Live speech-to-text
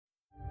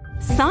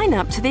Sign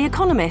up to The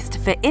Economist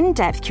for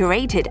in-depth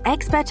curated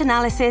expert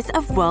analysis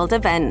of world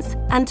events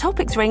and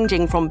topics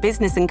ranging from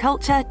business and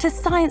culture to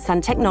science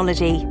and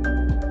technology.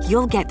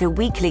 You'll get the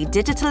weekly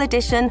digital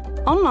edition,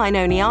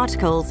 online-only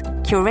articles,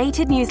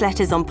 curated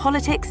newsletters on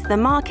politics, the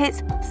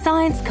markets,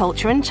 science,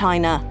 culture and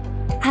China,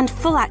 and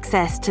full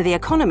access to The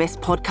Economist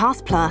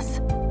Podcast Plus.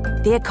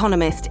 The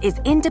Economist is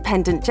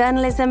independent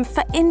journalism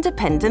for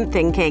independent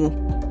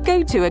thinking.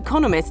 Go to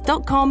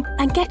economist.com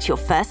and get your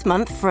first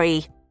month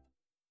free.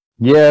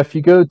 Yeah, if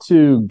you go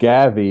to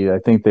Gavi, I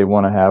think they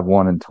want to have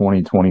one in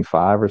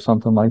 2025 or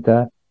something like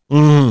that.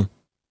 Mm-hmm.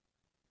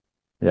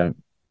 Yeah.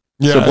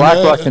 So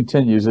BlackRock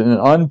continues, an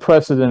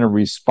unprecedented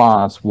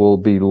response will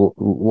be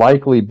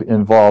likely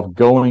involve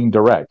going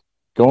direct.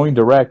 Going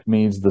direct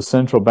means the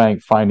central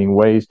bank finding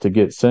ways to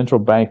get central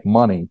bank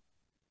money,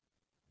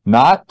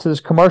 not to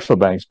commercial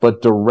banks,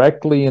 but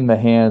directly in the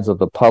hands of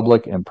the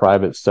public and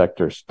private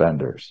sector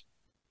spenders.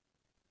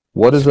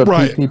 What is a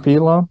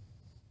PPP loan?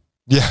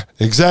 Yeah,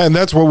 exactly. And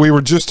that's what we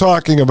were just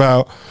talking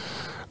about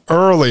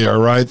earlier,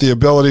 right? The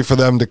ability for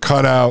them to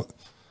cut out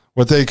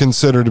what they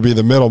consider to be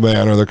the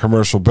middleman or the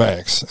commercial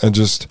banks and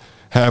just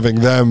having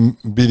them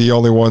be the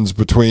only ones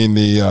between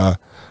the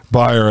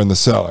buyer and the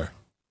seller.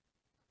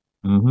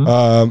 Mm-hmm.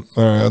 All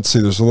right, let's see.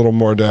 There's a little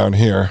more down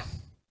here.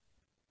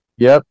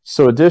 Yep.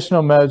 So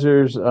additional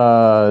measures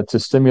to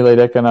stimulate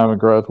economic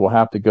growth will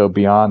have to go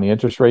beyond the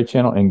interest rate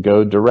channel and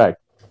go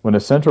direct. When a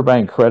central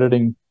bank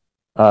crediting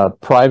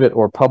private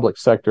or public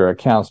sector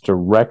accounts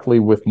directly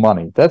with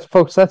money, that's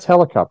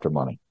helicopter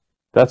money.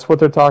 That's what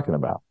they're talking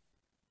about.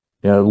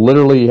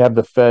 Literally you have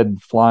the Fed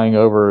flying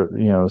over,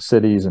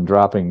 cities and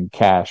dropping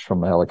cash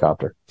from a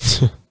helicopter.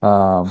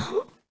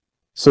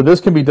 So this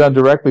can be done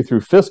directly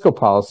through fiscal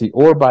policy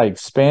or by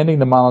expanding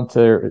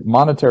the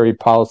monetary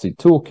policy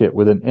toolkit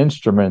with an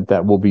instrument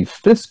that will be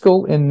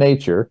fiscal in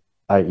nature,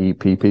 i.e.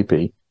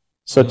 PPP,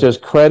 such as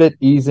credit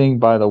easing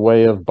by the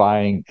way of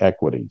buying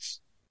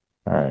equities.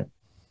 All right.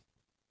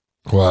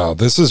 Wow,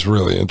 this is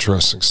really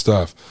interesting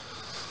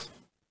stuff.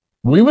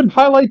 We would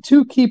highlight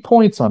two key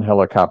points on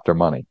helicopter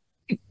money.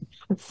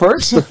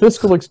 First, the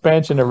fiscal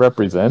expansion it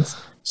represents.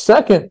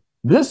 Second,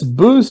 this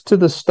boost to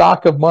the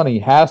stock of money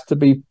has to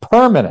be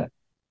permanent.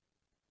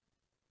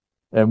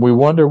 And we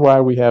wonder why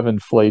we have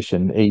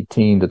inflation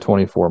 18 to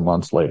 24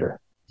 months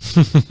later.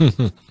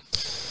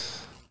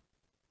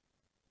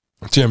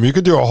 Jim, you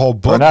could do a whole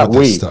book with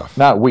this stuff.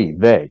 Not we,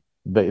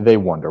 they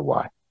wonder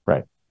why,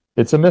 right?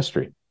 It's a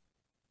mystery.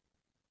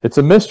 It's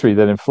a mystery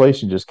that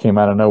inflation just came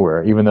out of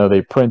nowhere, even though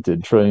they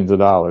printed trillions of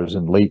dollars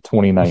in late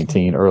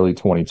 2019, early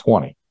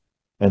 2020.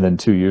 And then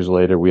 2 years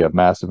later, we have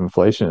massive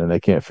inflation, and they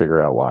can't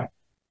figure out why.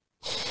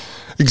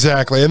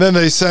 Exactly. And then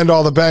they send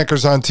all the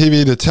bankers on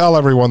TV to tell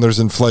everyone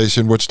there's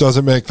inflation, which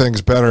doesn't make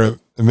things better.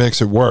 It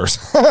makes it worse.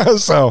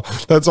 So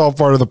that's all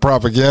part of the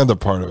propaganda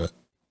part of it.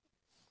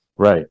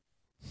 Right.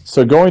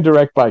 So going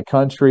direct by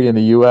country in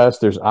the U.S.,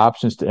 there's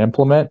options to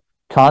implement.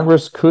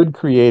 Congress could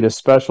create a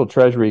special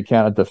treasury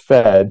account at the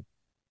Fed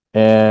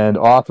and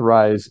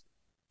authorize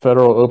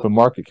Federal Open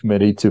Market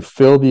Committee to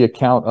fill the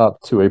account up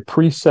to a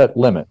preset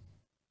limit.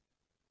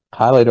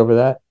 Highlight over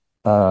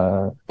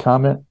that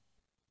comment.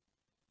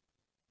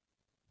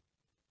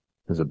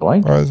 Is it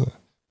blank? Or is it?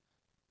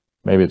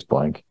 Maybe it's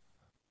blank.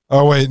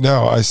 Oh wait,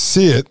 no, I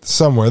see it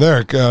somewhere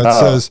there.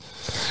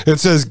 It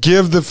says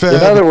give the Fed,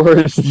 in other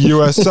words,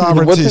 U.S.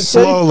 sovereignty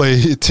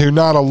slowly to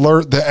not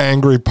alert the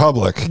angry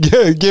public.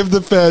 Give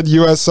the Fed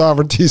U.S.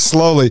 sovereignty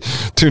slowly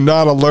to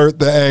not alert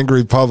the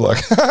angry public.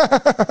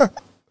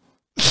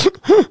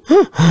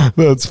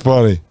 That's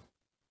funny.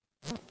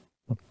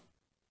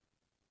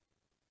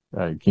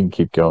 You can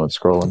keep going,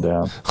 scrolling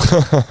down.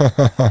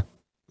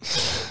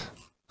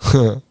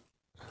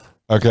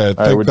 Okay, I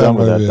think we're done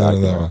with that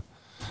document.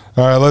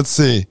 All right, let's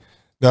see.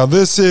 Now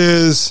this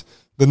is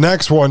the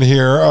next one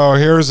here. Oh,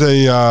 here's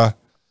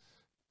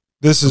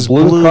this is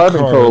Blue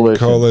Carbon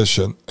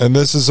Coalition, and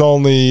this is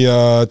only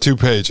 2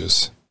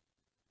 pages.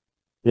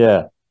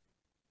 Yeah.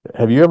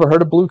 Have you ever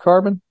heard of Blue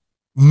Carbon?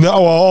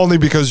 No, only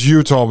because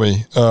you told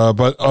me.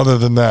 But other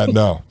than that,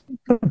 no.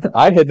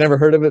 I had never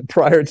heard of it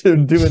prior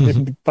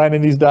to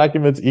finding these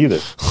documents either.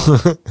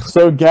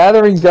 So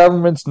gathering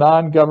governments,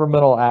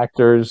 non-governmental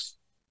actors,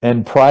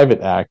 and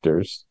private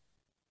actors.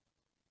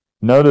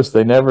 Notice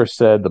they never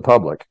said the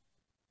public.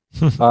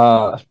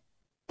 The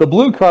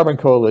Blue Carbon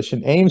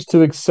Coalition aims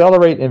to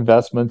accelerate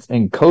investments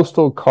in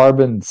coastal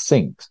carbon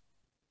sinks.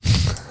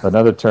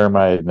 Another term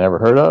I had never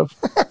heard of.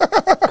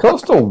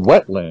 Coastal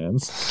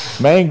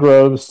wetlands,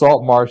 mangroves,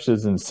 salt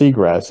marshes, and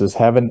seagrasses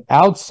have an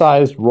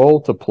outsized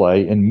role to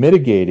play in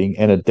mitigating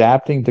and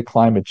adapting to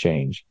climate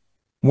change.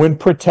 When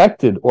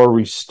protected or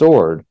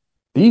restored,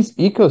 these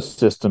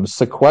ecosystems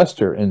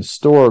sequester and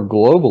store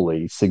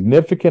globally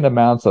significant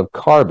amounts of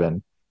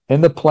carbon in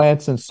the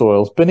plants and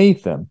soils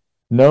beneath them,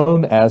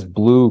 known as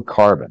blue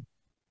carbon.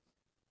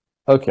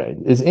 Okay,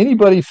 is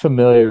anybody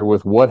familiar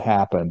with what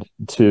happened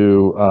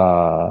to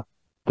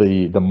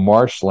the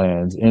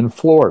marshlands in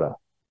Florida?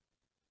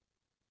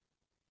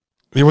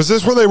 Was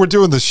this where they were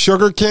doing the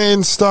sugar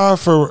cane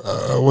stuff, or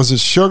was it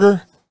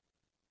sugar?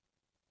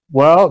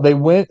 Well, they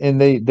went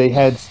and they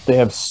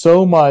have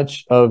so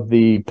much of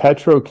the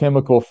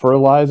petrochemical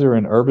fertilizer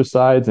and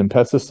herbicides and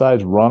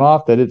pesticides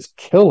runoff that it's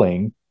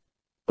killing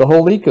the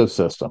whole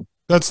ecosystem.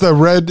 That's the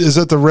red. Is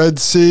that the Red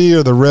Sea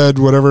or the red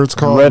whatever it's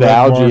called? Red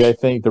algae, marsh? I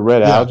think the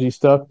red algae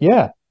stuff.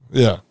 Yeah.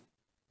 Yeah.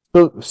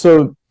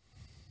 So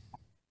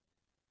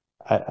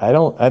I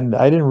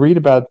didn't read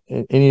about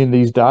any of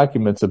these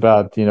documents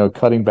about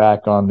cutting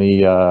back on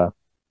the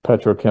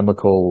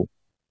petrochemical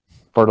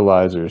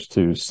fertilizers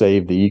to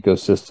save the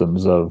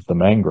ecosystems of the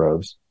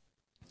mangroves.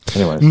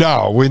 Anyway,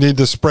 no, we need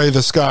to spray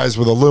the skies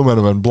with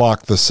aluminum and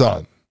block the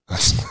sun.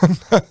 That's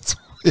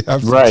what we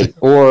have to right.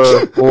 do.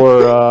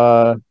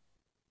 Or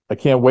I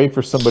can't wait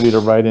for somebody to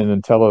write in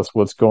and tell us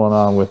what's going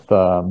on with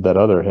that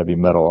other heavy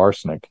metal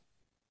arsenic.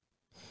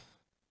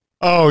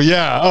 Oh,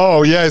 yeah.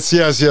 Oh, yes.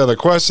 Yeah. The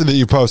question that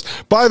you posed.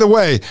 By the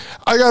way,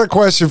 I got a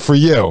question for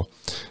you.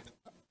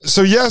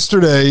 So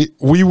yesterday,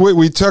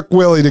 we took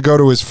Willie to go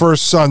to his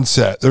first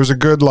sunset. There's a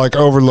good,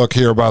 overlook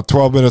here about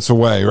 12 minutes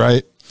away,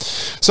 right?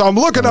 So I'm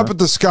looking up at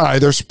the sky.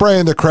 They're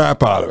spraying the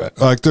crap out of it.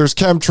 There's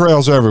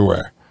chemtrails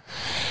everywhere.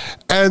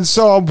 And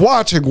so I'm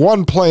watching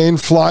one plane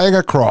flying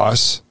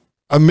across,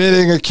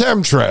 emitting a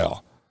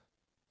chemtrail.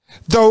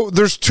 Though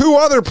there's two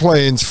other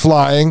planes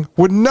flying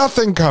with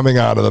nothing coming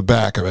out of the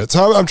back of it.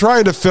 So I'm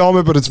trying to film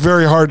it, but it's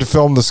very hard to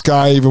film the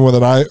sky even with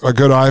a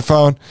good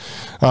iPhone,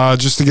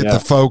 just to get the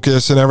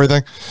focus and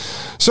everything.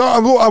 So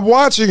I'm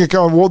watching it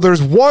going, well,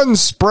 there's one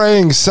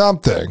spraying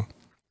something,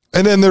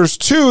 and then there's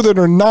two that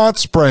are not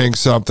spraying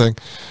something,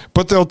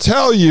 but they'll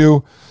tell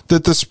you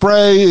that the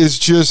spray is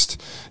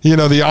just,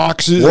 the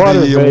oxygen,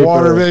 the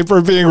water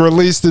vapor being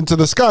released into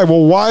the sky.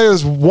 Well, why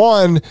is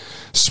one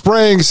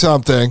spraying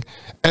something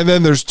and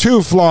then there's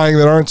two flying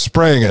that aren't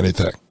spraying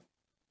anything?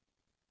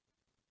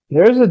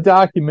 There's a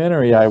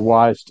documentary I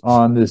watched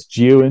on this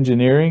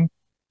geoengineering.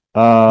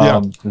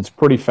 It's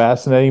pretty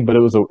fascinating, but it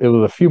was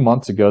a few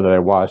months ago that I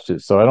watched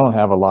it, so I don't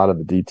have a lot of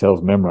the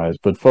details memorized.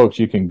 But folks,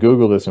 you can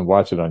Google this and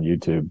watch it on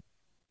YouTube.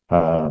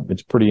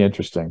 It's pretty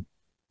interesting.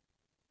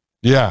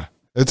 Yeah.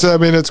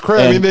 It's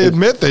crazy. They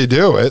admit they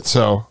do it,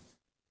 so.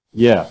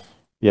 Yeah.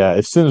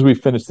 As soon as we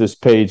finish this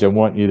page, I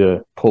want you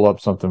to pull up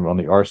something on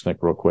the arsenic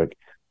real quick.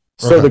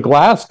 So the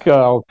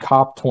Glasgow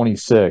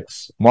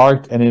COP26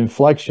 marked an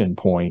inflection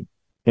point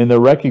in the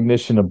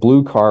recognition of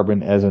blue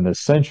carbon as an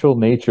essential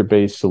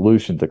nature-based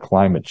solution to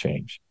climate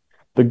change.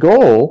 The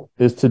goal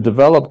is to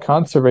develop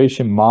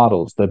conservation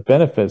models that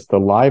benefits the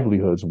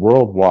livelihoods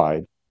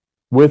worldwide,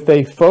 with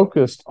a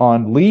focus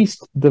on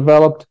least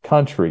developed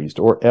countries,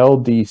 or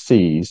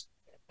LDCs,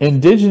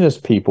 indigenous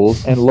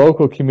peoples, and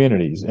local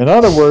communities. In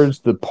other words,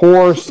 the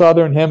poor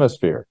Southern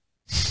Hemisphere.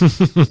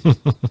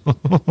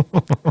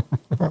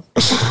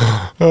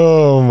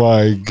 Oh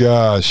my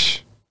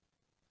gosh.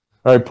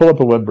 All right, pull up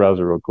a web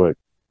browser real quick.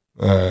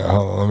 All right,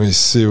 hold on, let me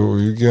see what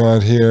we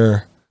got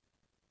here.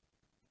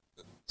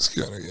 It's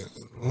gotta get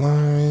in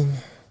line.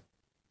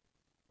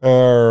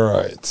 All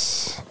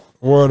right.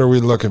 What are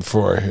we looking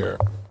for here?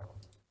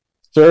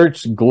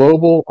 Search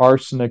global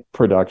arsenic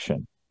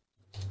production.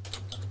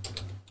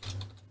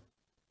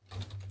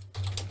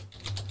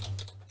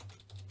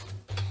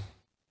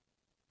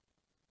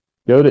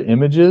 Go to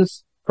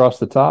images across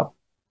the top.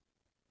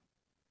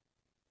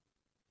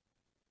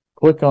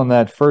 Click on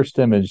that first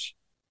image.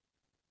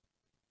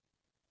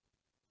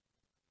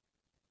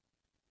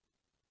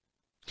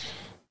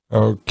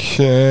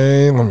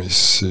 Okay, let me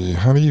see.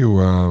 How do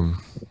you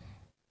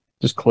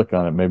just click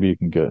on it? Maybe you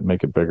can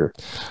make it bigger.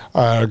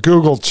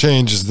 Google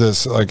changes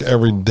this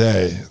every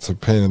day. It's a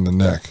pain in the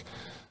neck.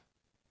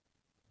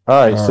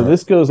 All right, so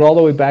this goes all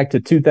the way back to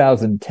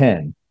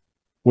 2010.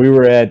 We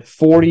were at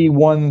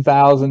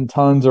 41,000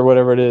 tons or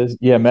whatever it is.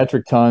 Yeah,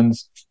 metric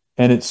tons.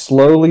 And it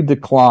slowly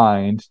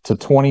declined to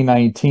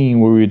 2019,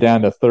 where we were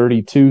down to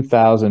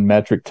 32,000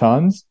 metric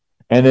tons.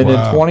 And then in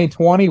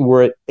 2020,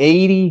 we're at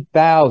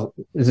 80,000.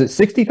 Is it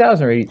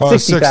 60,000 or 80?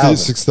 60,000.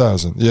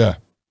 6,000, yeah.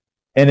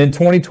 And in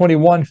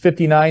 2021,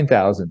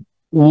 59,000.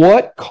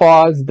 What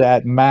caused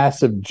that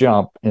massive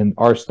jump in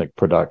arsenic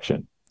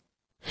production?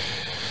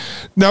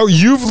 Now,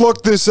 you've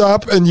looked this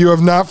up and you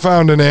have not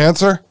found an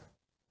answer?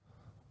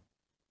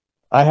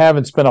 I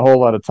haven't spent a whole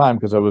lot of time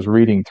because I was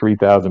reading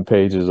 3,000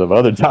 pages of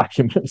other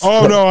documents.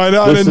 Oh, no, I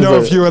didn't know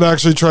if you had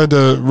actually tried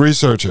to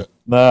research it.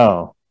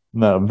 No,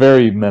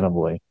 very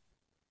minimally.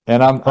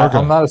 And I'm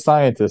not a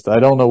scientist.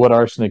 I don't know what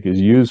arsenic is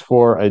used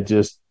for. I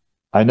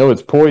know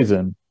it's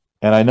poison,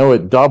 and I know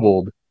it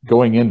doubled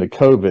going into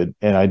COVID,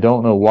 and I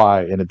don't know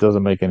why, and it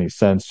doesn't make any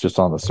sense just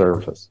on the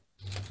surface.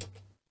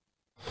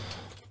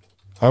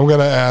 I'm going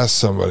to ask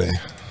somebody,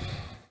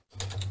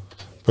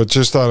 but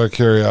just out of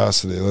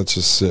curiosity, let's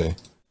just see.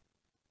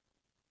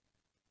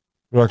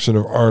 Production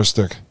of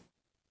arsenic.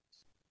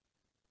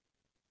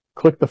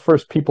 Click the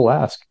first people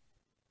ask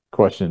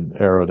question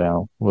arrow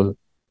down. Was it?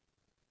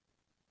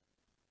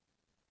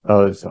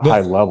 Oh, it's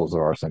high levels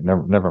of arsenic.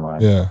 Never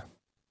mind. Yeah.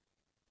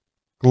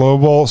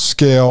 Global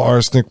scale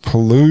arsenic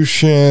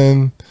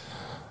pollution,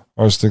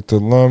 arsenic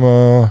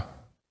dilemma,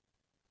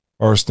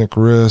 Arsenic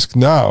risk.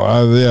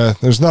 No, yeah,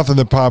 there's nothing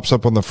that pops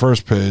up on the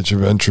first page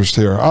of interest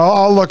here.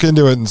 I'll look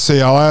into it and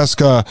see. I'll ask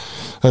a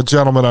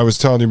gentleman I was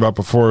telling you about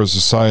before who's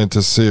a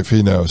scientist, see if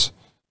he knows.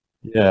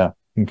 Yeah.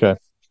 Okay.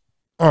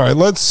 All right,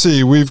 let's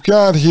see. We've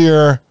got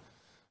here,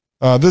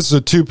 this is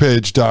a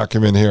 2-page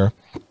document here.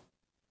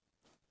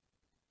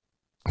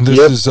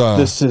 This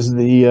is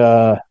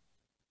the,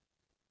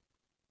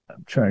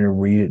 I'm trying to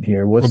read it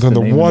here. What's the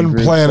name One of the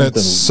group? Planet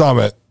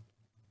Summit.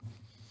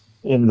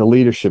 In the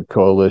Leadership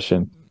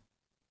Coalition.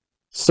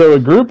 So a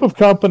group of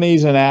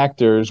companies and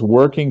actors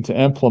working to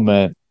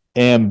implement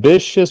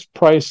ambitious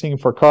pricing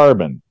for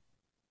carbon.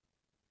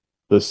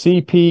 The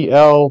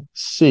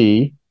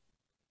CPLC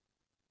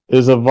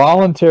is a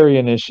voluntary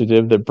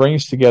initiative that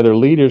brings together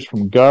leaders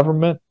from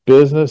government,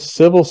 business,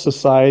 civil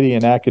society,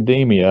 and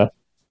academia.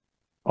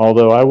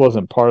 Although I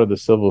wasn't part of the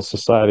civil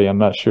society, I'm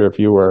not sure if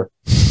you were,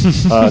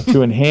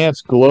 to enhance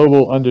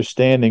global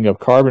understanding of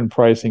carbon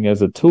pricing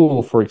as a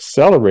tool for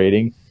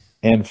accelerating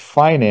and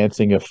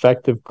financing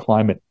effective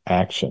climate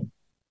action.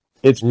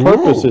 Its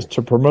purpose is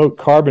to promote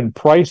carbon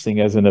pricing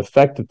as an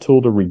effective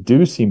tool to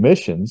reduce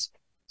emissions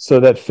so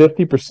that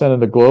 50% of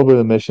the global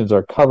emissions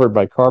are covered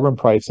by carbon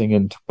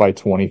pricing by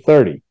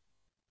 2030.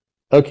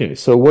 Okay,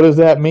 so what does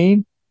that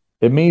mean?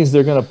 It means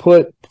they're going to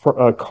put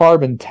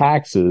carbon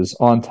taxes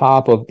on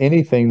top of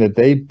anything that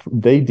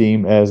they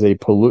deem as a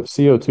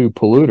CO2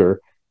 polluter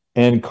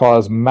and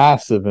cause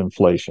massive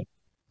inflation.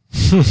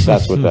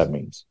 That's what that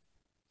means.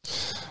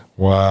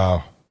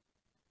 Wow.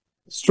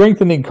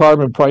 Strengthening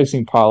carbon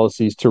pricing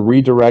policies to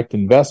redirect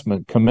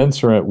investment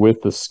commensurate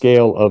with the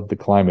scale of the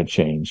climate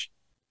change.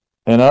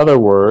 In other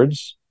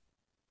words,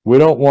 we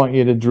don't want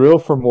you to drill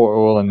for more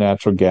oil and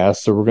natural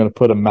gas, so we're going to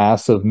put a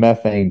massive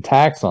methane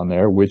tax on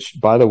there, which,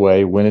 by the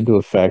way, went into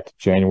effect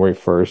January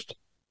 1st,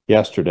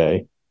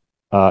 yesterday,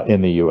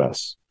 in the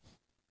U.S.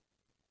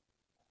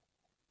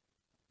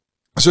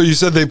 So you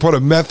said they put a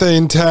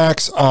methane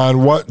tax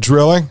on what,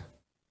 drilling?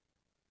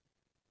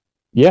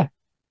 Yeah.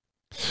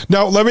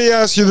 Now, let me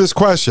ask you this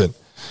question.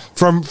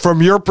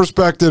 From your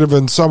perspective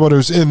and someone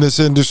who's in this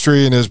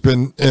industry and has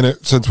been in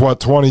it since,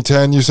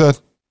 2010, you said?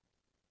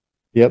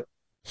 Yep.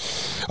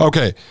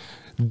 Okay.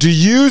 Do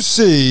you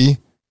see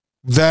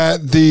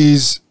that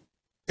these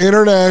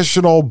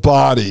international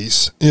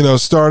bodies,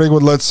 starting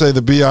with, let's say,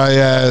 the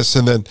BIS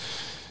and then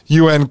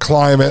UN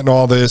climate and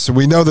all this, and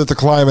we know that the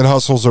climate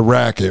hustle's a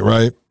racket,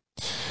 right?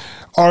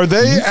 Are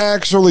they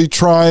actually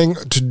trying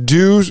to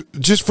do,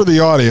 just for the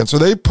audience, are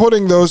they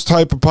putting those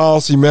type of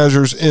policy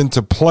measures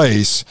into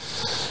place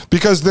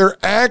because they're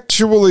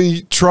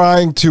actually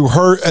trying to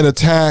hurt and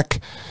attack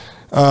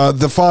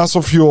the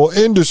fossil fuel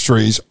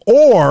industries,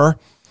 or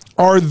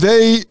are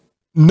they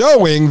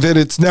knowing that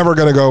it's never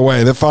going to go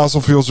away, that fossil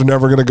fuels are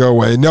never going to go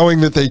away,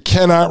 knowing that they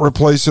cannot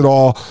replace it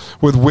all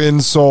with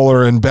wind,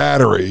 solar, and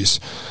batteries?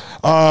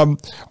 Are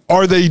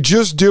they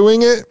just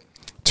doing it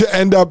to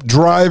end up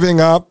driving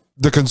up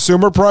the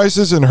consumer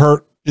prices and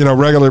hurt,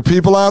 regular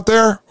people out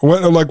there?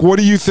 What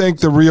do you think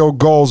the real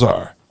goals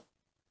are?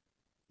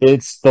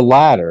 It's the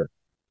latter.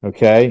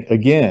 Okay.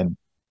 Again,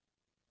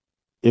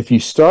 if you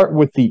start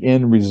with the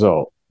end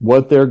result,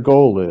 what their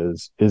goal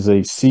is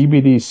a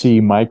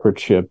CBDC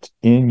microchipped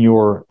in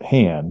your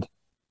hand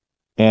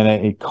and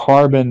a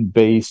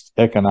carbon-based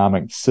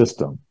economic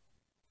system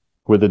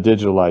with a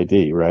digital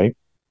ID, right?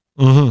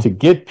 Mm-hmm. To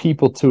get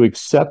people to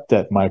accept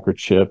that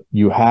microchip,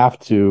 you have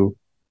to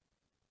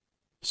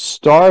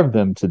starve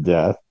them to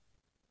death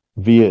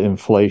via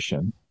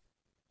inflation,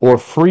 or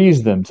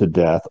freeze them to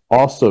death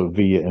also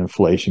via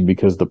inflation,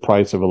 because the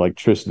price of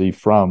electricity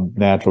from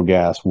natural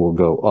gas will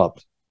go up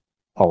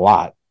a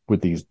lot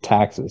with these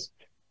taxes.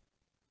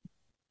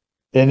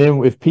 And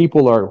then if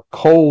people are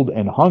cold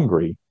and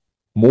hungry,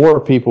 more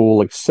people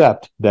will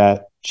accept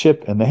that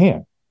chip in the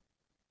hand.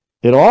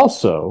 It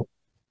also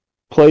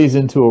plays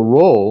into a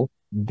role.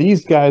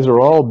 These guys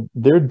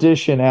they're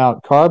dishing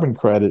out carbon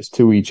credits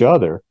to each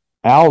other.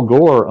 Al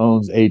Gore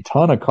owns a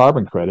ton of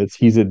carbon credits.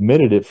 He's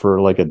admitted it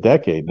for like a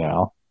decade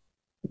now.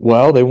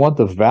 Well, they want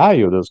the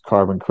value of those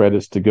carbon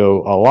credits to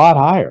go a lot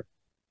higher.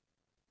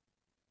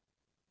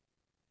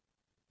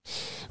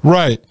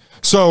 Right.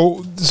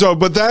 So,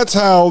 but that's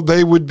how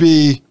they would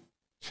be.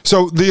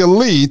 So the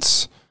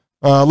elites,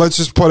 let's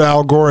just put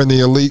Al Gore in the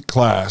elite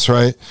class,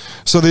 right?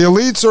 So the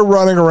elites are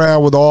running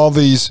around with all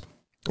these,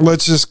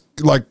 let's just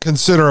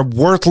consider them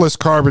worthless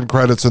carbon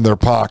credits in their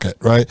pocket,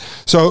 right?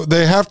 So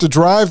they have to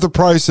drive the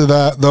price of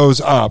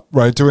those up,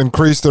 right, to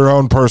increase their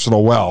own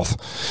personal wealth.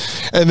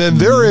 And then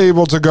they're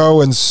able to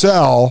go and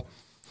sell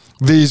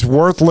these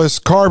worthless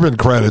carbon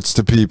credits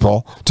to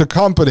people, to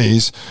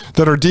companies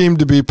that are deemed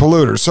to be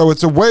polluters. So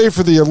it's a way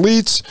for the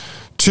elites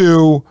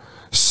to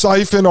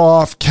siphon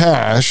off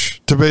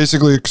cash, to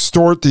basically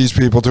extort these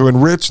people, to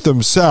enrich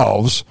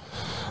themselves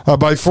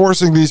by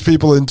forcing these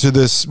people into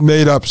this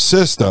made-up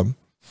system.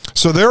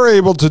 So they're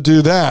able to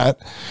do that.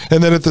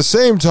 And then at the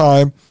same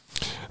time,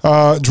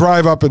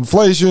 drive up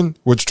inflation,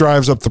 which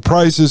drives up the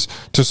prices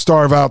to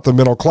starve out the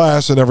middle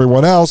class and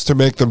everyone else, to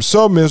make them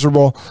so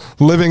miserable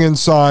living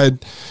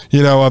inside,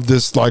 of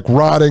this like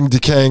rotting,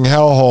 decaying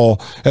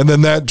hellhole. And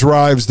then that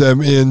drives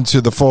them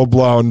into the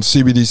full-blown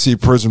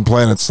CBDC prison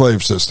planet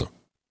slave system.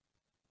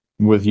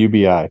 With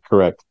UBI,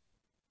 correct.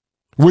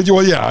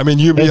 UBI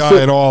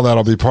and all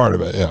that'll be part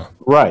of it, yeah.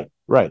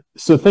 Right.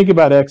 So think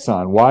about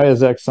Exxon. Why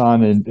is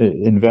Exxon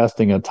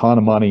investing a ton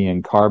of money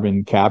in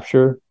carbon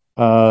capture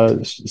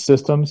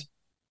systems?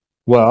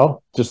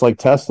 Well, just like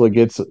Tesla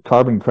gets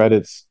carbon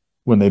credits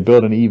when they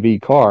build an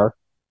EV car,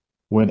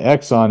 when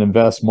Exxon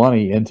invests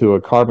money into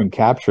a carbon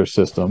capture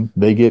system,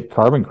 they get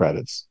carbon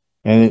credits,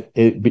 and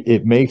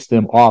it makes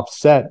them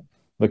offset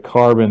the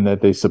carbon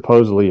that they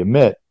supposedly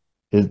emit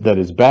that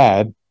is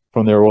bad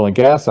from their oil and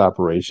gas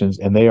operations,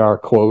 and they are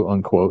quote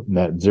unquote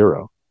net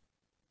zero.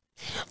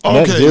 Okay.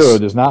 Net zero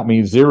does not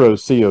mean zero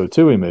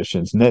CO2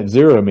 emissions. Net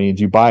zero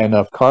means you buy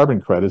enough carbon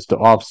credits to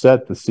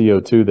offset the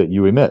CO2 that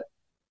you emit.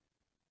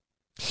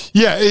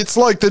 Yeah, it's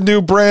like the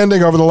new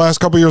branding over the last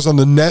couple of years on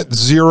the net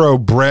zero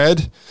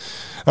bread,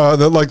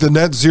 the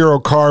net zero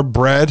carb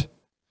bread.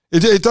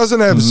 It doesn't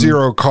have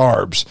zero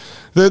carbs.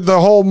 The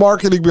whole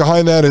marketing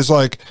behind that is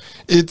like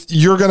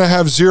you're going to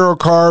have zero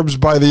carbs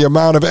by the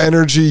amount of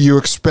energy you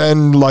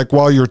expend like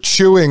while you're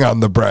chewing on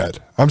the bread.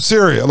 I'm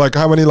serious. Like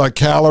how many like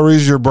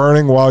calories you're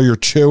burning while you're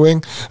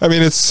chewing. I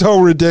mean, it's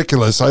so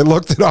ridiculous. I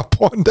looked it up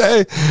one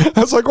day. I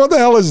was like, what the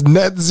hell is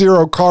net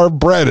zero carb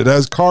bread? It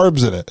has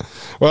carbs in it.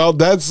 Well,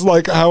 that's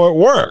like how it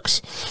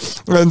works.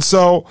 And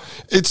so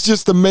it's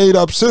just a made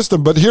up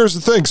system. But here's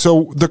the thing.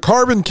 So the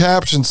carbon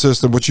capture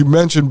system, which you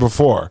mentioned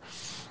before,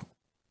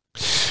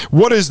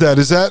 what is that?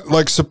 Is that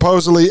like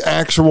supposedly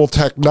actual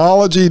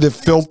technology that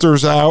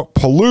filters out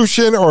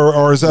pollution,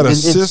 or is that a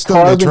system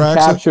that tracks it?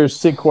 Carbon capture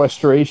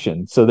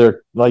sequestration. So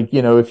they're like,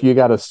 if you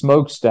got a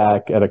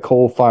smokestack at a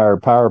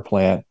coal-fired power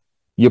plant,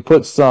 you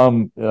put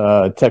some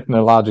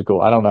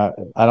technological, I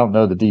don't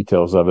know the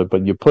details of it,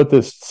 but you put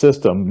this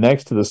system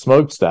next to the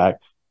smokestack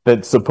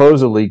that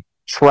supposedly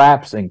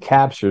traps and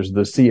captures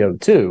the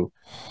CO2,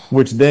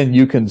 which then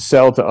you can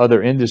sell to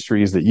other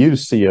industries that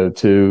use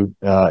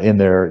CO2 in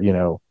their,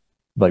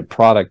 like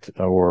product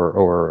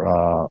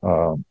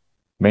or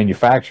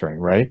manufacturing,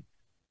 right?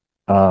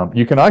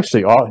 You can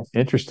actually,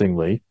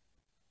 interestingly,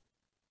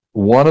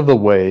 one of the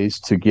ways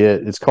to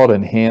get, it's called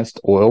enhanced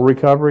oil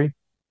recovery.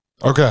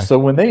 Okay. So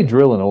when they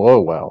drill an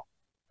oil well,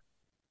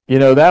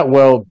 that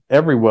well,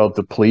 every well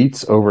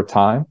depletes over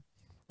time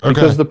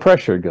because the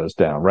pressure goes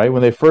down, right?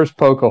 When they first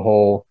poke a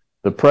hole,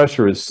 the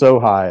pressure is so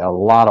high, a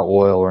lot of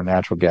oil or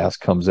natural gas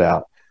comes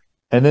out.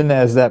 And then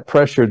as that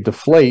pressure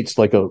deflates,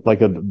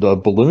 the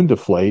balloon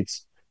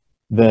deflates,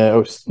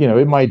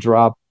 it might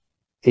drop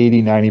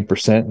 80,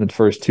 90% in the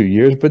first 2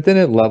 years, but then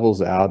it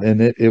levels out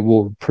and it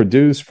will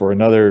produce for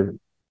another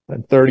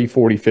 30,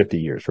 40, 50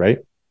 years, right?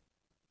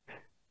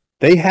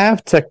 They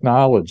have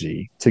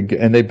technology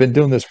and they've been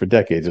doing this for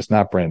decades. It's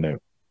not brand new,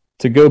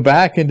 to go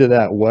back into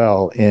that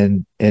well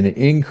and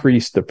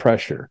increase the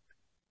pressure.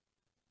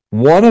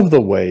 One of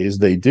the ways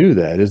they do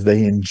that is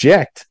they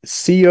inject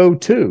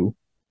CO2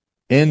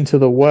 into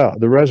the well,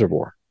 the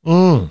reservoir.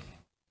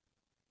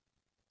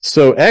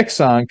 So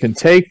Exxon can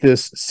take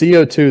this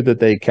CO2 that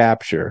they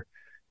capture,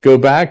 go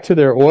back to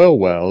their oil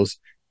wells,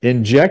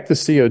 inject the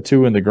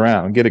CO2 in the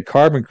ground, get a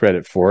carbon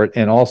credit for it,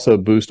 and also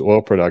boost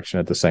oil production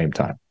at the same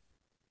time.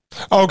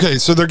 Okay,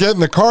 so they're getting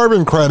the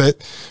carbon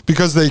credit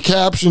because they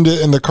captioned it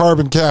in the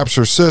carbon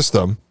capture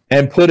system.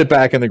 And put it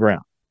back in the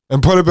ground.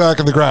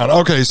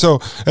 Okay, so,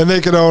 and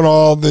they could own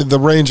all the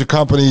range of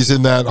companies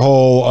in that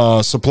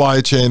whole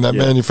supply chain, that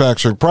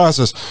manufacturing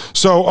process.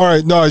 So, all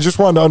right, no, I just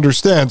wanted to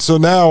understand. So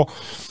now,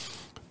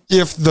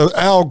 if the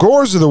Al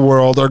Gores of the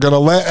world are going to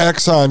let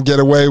Exxon get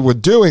away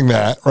with doing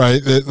that, right?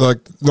 Like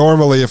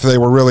normally, if they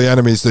were really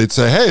enemies, they'd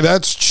say, hey,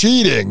 that's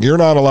cheating. You're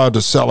not allowed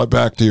to sell it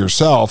back to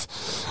yourself.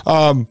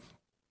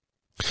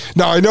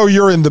 Now, I know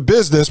you're in the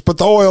business, but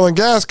the oil and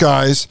gas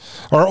guys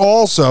are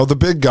also, the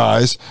big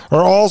guys,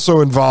 are also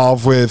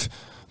involved with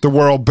the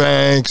World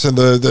Banks and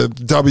the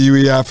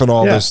WEF and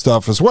all this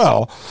stuff as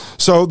well.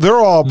 So they're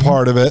all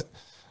part of it.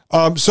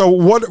 So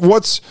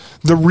what's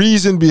the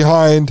reason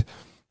behind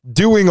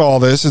doing all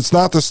this? It's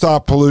not to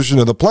stop pollution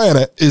of the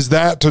planet. Is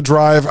that to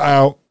drive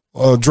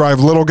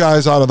little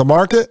guys out of the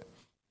market?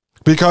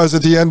 Because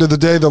at the end of the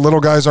day, the little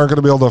guys aren't going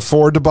to be able to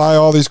afford to buy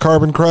all these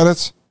carbon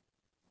credits?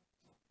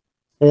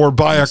 Or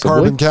buy a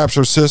carbon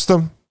capture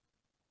system?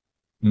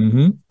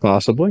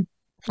 Possibly.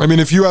 I mean,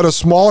 if you had a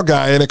small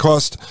guy and it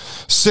cost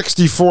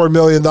 $64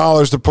 million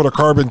to put a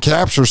carbon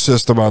capture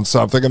system on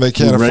something and they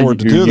can't afford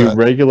to do that. You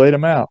regulate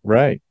them out,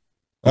 right.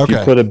 If you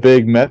put a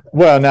big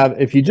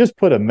if you just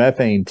put a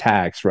methane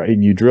tax, right,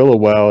 and you drill a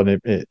well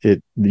and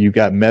you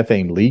got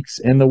methane leaks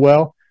in the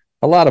well,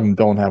 a lot of them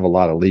don't have a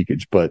lot of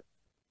leakage, but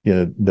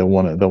they'll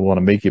want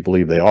to make you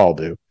believe they all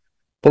do.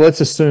 But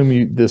let's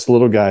assume this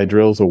little guy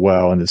drills a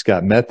well and it's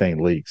got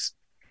methane leaks.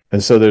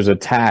 And so there's a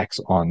tax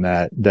on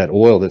that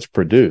oil that's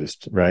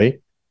produced, right?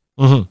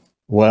 Mm-hmm.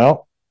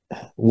 Well,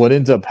 what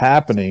ends up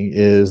happening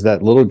is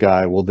that little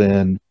guy will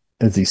then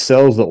as he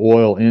sells the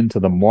oil into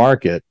the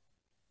market,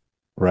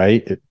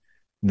 right,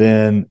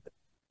 then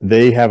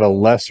they have a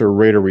lesser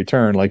rate of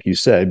return, like you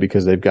said,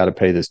 because they've got to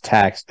pay this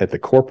tax at the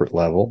corporate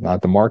level,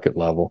 not the market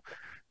level.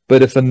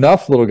 But if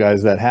enough little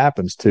guys that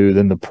happens to,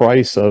 then the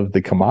price of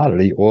the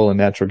commodity, oil and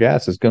natural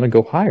gas, is going to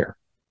go higher.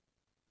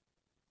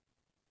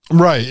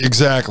 Right,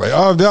 exactly.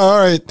 Oh, all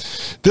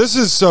right. This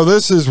is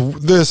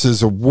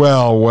a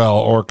well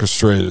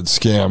orchestrated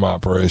scam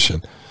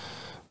operation.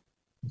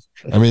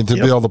 I mean, to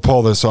be able to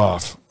pull this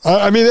off.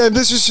 I mean,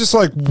 this is just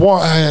like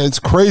one. It's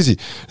crazy.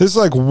 This is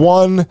like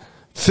one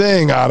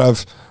thing out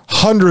of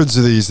hundreds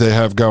of these they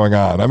have going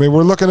on. I mean,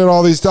 we're looking at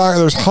all these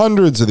there's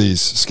hundreds of these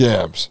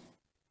scams.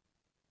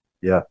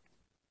 Yeah.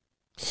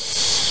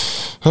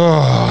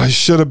 Oh, I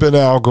should have been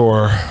Al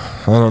Gore.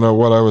 I don't know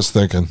what I was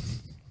thinking.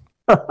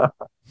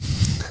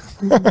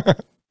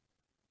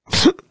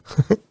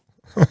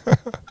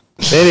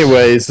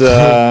 Anyways,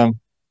 I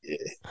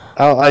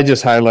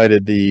just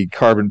highlighted the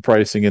carbon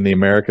pricing in the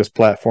Americas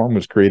platform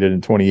was created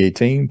in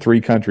 2018.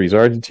 3 countries,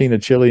 Argentina,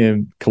 Chile,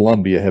 and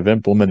Colombia, have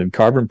implemented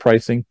carbon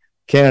pricing.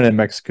 Canada and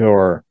Mexico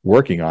are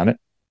working on it.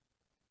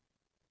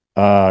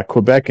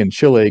 Quebec and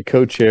Chile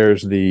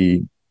co-chairs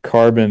the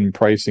carbon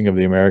pricing of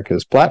the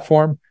Americas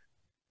platform,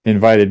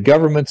 invited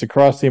governments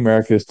across the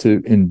Americas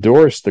to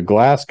endorse the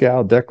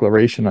Glasgow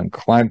Declaration on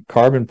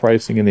carbon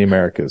pricing in the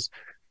Americas.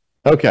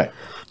 Okay.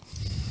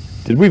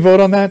 Did we vote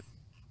on that?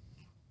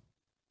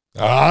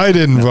 I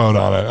didn't vote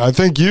on it. I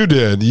think you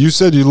did. You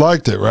said you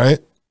liked it, right?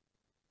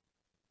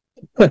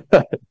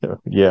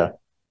 Yeah.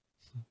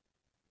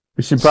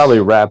 We should probably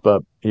wrap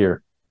up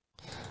here.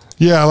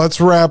 Yeah,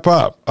 let's wrap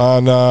up.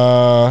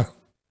 Can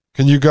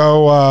you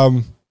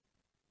go...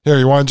 Here,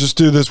 you want to just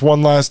do this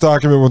one last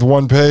document with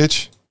one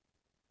page?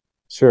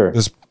 Sure.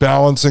 This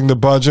balancing the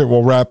budget.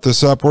 We'll wrap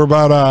this up. We're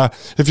about,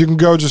 if you can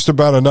go just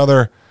about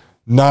another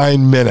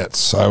 9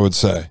 minutes, I would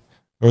say.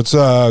 Let's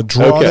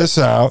draw this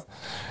out.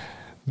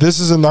 This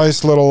is a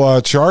nice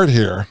little chart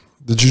here.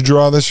 Did you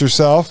draw this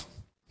yourself?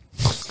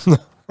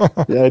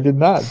 Yeah, I did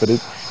not, but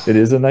it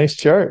is a nice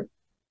chart.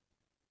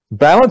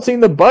 Balancing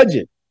the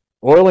budget.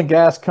 Oil and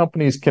gas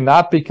companies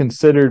cannot be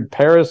considered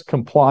Paris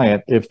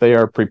compliant if they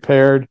are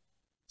prepared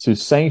to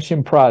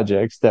sanction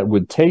projects that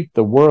would take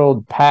the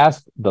world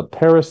past the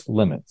Paris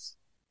limits.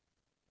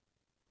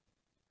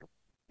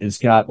 It's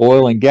got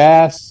oil and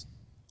gas,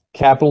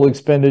 capital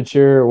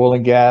expenditure, oil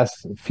and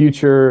gas,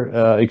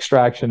 future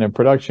extraction and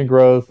production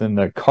growth, and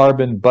the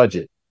carbon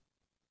budget.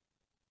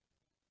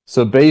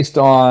 So based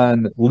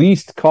on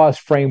least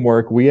cost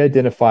framework, we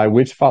identify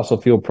which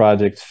fossil fuel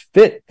projects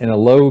fit in a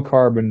low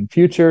carbon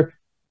future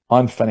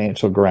on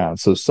financial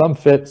grounds. So some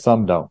fit,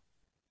 some don't.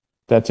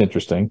 That's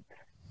interesting.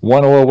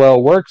 One oil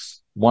well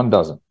works, one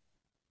doesn't.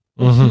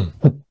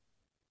 Mm-hmm.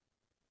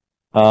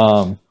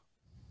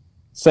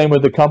 Same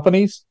with the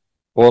companies.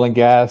 Oil and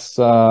gas,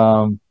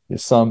 some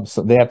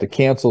they have to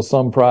cancel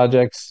some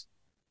projects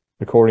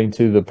according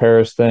to the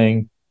Paris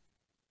thing.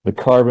 The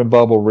carbon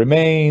bubble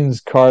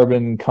remains.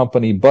 Carbon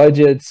company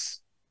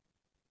budgets.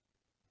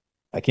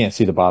 I can't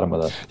see the bottom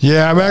of the...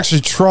 Yeah, I'm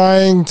actually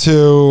trying to...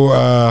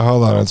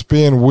 hold on, it's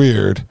being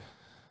weird.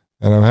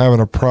 And I'm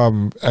having a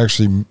problem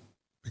actually...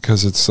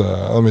 Because it's,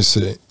 let me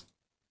see.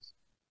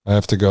 I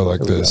have to go like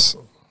this.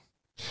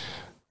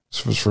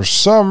 So for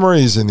some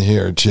reason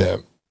here,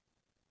 Jim,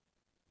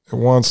 it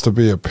wants to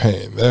be a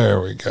pain. There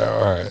we go.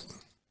 All right.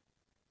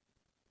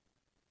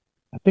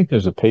 I think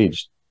there's a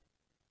page.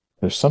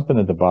 There's something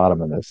at the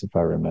bottom of this, if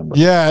I remember.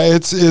 Yeah,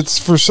 it's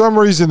for some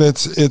reason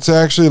it's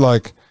actually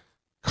like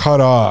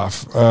cut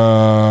off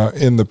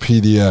in the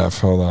PDF.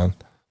 Hold on.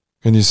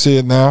 Can you see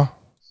it now?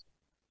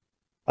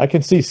 I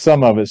can see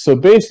some of it. So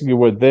basically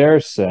what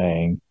they're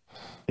saying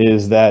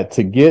is that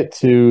to get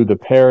to the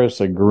Paris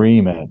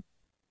Agreement,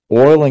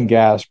 oil and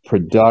gas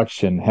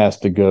production has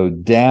to go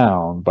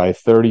down by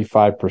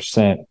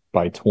 35%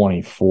 by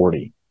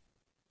 2040.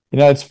 You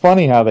know, it's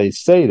funny how they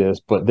say this,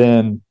 but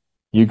then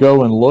you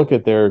go and look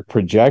at their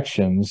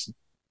projections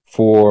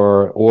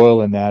for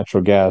oil and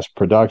natural gas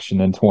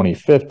production in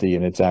 2050,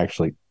 and it's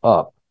actually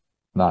up,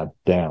 not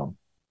down.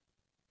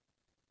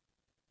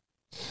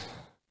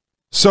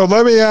 So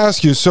let me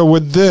ask you, so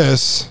with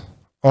this,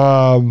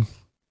 okay,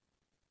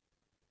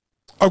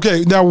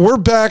 now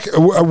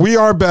we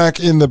are back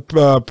in the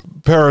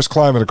Paris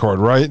Climate Accord,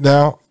 right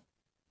now?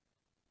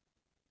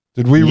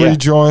 Did we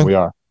rejoin? We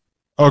are.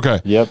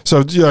 Okay. Yep.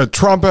 So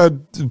Trump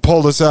had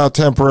pulled us out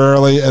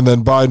temporarily, and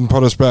then Biden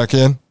put us back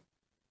in?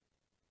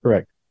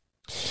 Correct.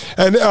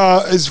 And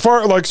as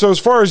far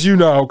as you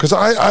know, because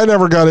I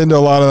never got into a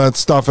lot of that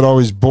stuff, it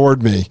always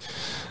bored me.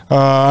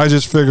 I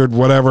just figured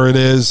whatever it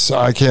is,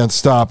 I can't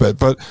stop it.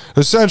 But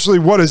essentially,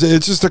 what is it?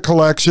 It's just a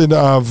collection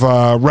of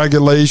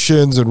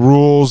regulations and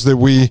rules that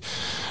we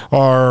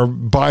are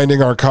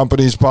binding our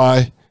companies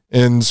by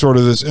in sort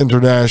of this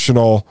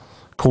international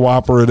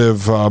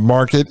cooperative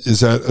market. Is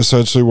that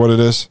essentially what it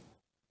is?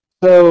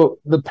 So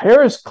the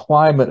Paris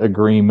Climate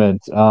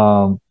Agreement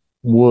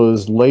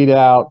was laid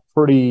out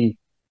pretty,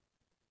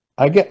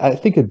 I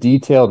think, a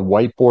detailed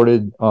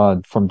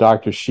whiteboarded from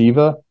Dr.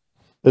 Shiva.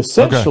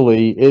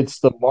 Essentially, it's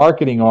the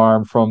marketing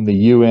arm from the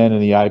UN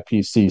and the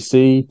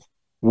IPCC,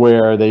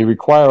 where they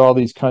require all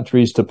these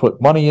countries to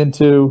put money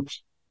into,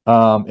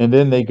 and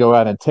then they go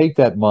out and take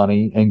that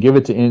money and give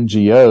it to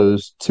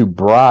NGOs to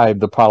bribe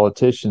the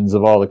politicians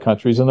of all the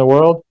countries in the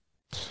world,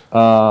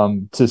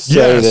 to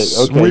say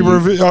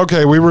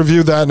that we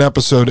reviewed that in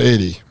episode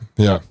 80.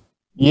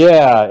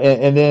 Yeah,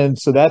 and then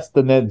so that's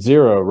the net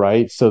zero,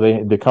 right? So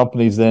the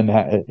companies then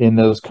in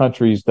those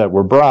countries that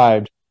were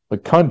bribed, the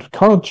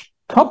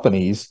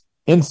companies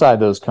inside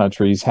those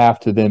countries have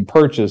to then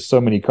purchase so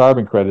many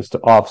carbon credits to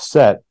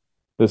offset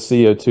the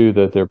CO2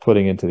 that they're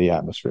putting into the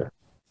atmosphere.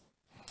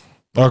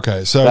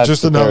 Okay, so that's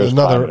just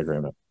another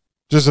agreement.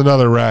 Just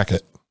another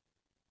racket.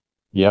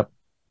 Yep.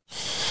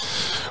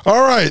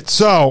 All right,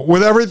 so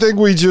with everything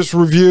we just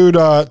reviewed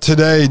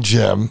today,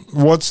 Jim,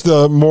 what's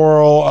the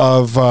moral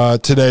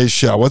of today's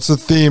show? What's the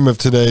theme of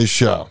today's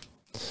show?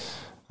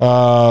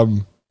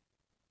 I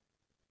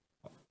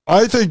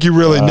think you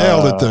really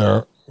nailed it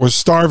there, was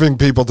starving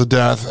people to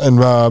death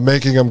and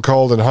making them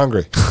cold and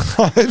hungry.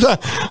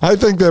 I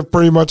think that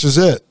pretty much is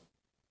it.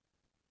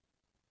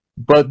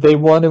 But they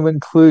want to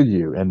include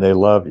you, and they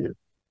love you.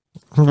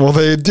 Well,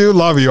 they do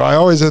love you. I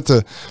always have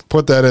to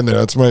put that in there.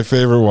 That's my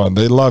favorite one.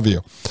 They love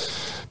you.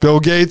 Bill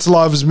Gates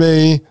loves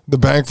me. The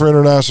Bank for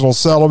International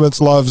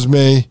Settlements loves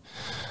me.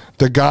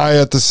 The guy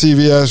at the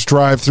CVS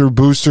drive-through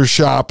booster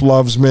shop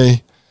loves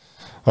me.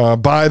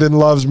 Biden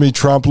loves me.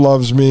 Trump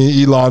loves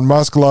me. Elon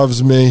Musk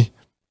loves me.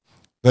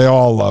 They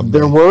all love me.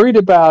 They're worried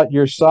about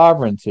your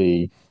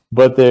sovereignty,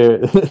 but they're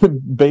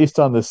based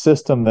on the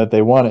system that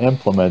they want to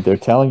implement. They're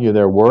telling you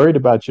they're worried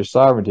about your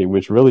sovereignty,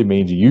 which really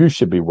means you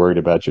should be worried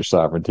about your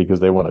sovereignty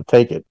because they want to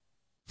take it.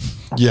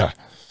 Yeah.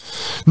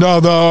 No,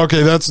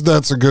 okay,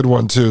 that's a good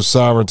one too.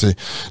 Sovereignty.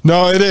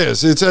 No, it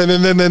is. It's and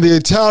then they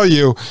tell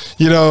you,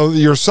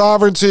 your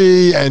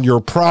sovereignty and your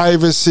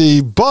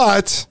privacy,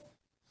 but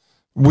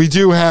we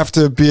do have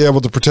to be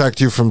able to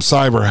protect you from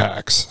cyber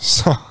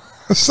hacks.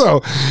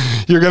 So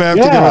you're going to have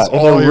to give us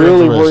all your information. They're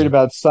really worried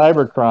about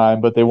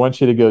cybercrime, but they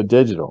want you to go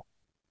digital.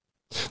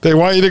 They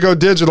want you to go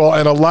digital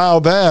and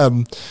allow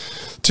them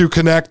to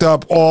connect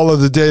up all of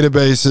the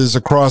databases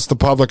across the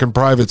public and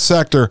private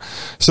sector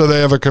so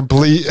they have a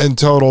complete and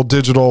total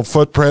digital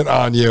footprint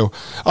on you,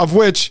 of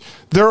which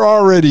they're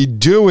already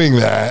doing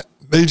that.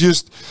 They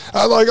just,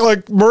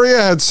 like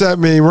Maria had sent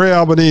me, Maria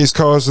Albanese,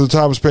 co-host of the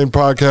Thomas Paine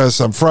podcast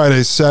on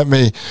Friday, sent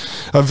me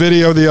a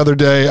video the other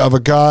day of a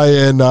guy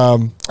in, I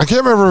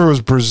can't remember if it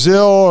was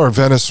Brazil or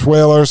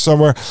Venezuela or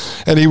somewhere,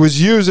 and he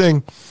was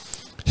using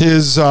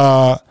his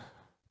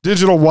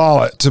digital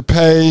wallet to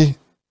pay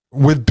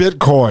with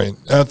Bitcoin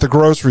at the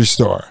grocery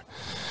store.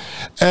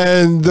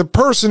 And the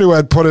person who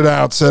had put it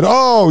out said,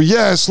 oh,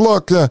 yes,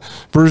 look,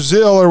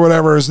 Brazil or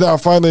whatever is now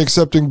finally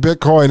accepting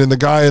Bitcoin. And the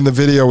guy in the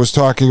video was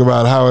talking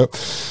about how,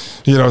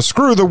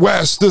 screw the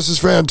West. This is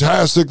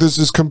fantastic. This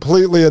is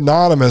completely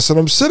anonymous. And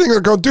I'm sitting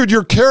there going, dude,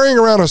 you're carrying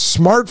around a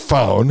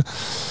smartphone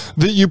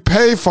that you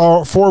pay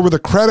for with a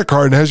credit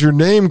card and has your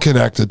name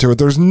connected to it.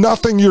 There's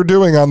nothing you're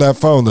doing on that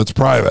phone that's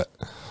private.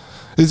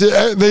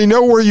 They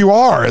know where you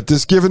are at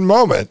this given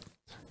moment.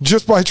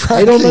 Just by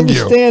tracking you. I don't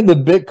understand the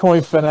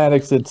Bitcoin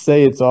fanatics that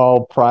say it's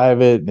all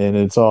private and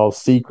it's all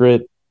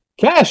secret.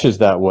 Cash is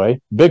that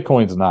way.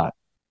 Bitcoin's not.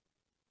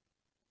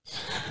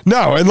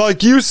 No, and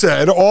like you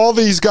said, all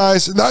these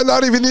guys,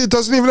 not even, it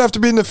doesn't even have to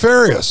be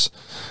nefarious.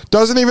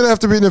 Doesn't even have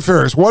to be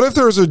nefarious. What if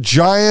there's a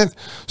giant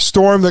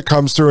storm that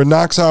comes through and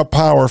knocks out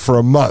power for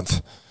a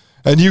month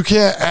and you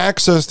can't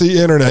access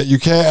the internet, you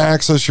can't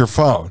access your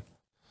phone,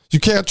 you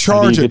can't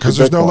charge it because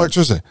there's no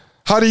electricity?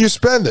 How do you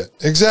spend it?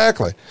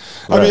 Exactly.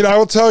 Right. I mean, I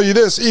will tell you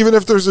this, even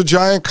if there's a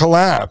giant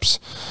collapse,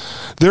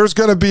 there's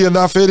going to be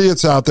enough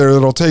idiots out there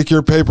that'll take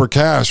your paper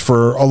cash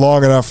for a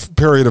long enough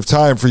period of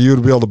time for you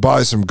to be able to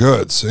buy some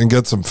goods and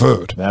get some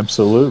food.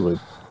 Absolutely.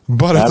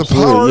 But if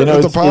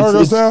the power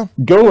goes down?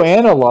 Go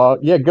analog.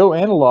 Yeah, go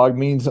analog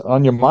means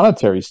on your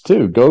monetaries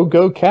too.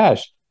 Go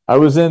cash. I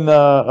was in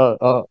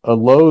a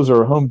Lowe's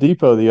or a Home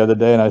Depot the other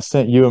day, and I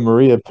sent you and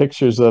Maria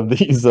pictures of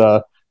these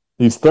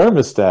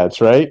thermostats,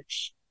 right?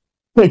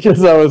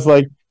 Because I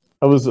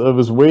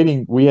was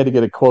waiting. We had to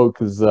get a quote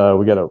because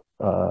we got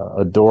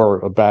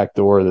a back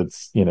door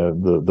that's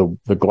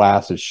the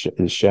glass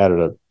is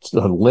shattered.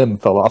 A limb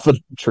fell off a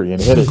tree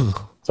and hit it.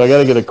 So I got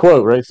to get a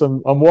quote, right?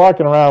 So I'm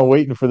walking around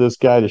waiting for this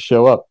guy to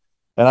show up,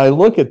 and I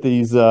look at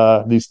these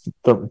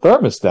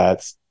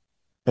thermostats,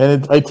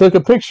 and I took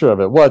a picture of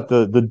it. What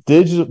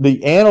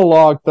the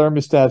analog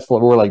thermostats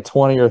were like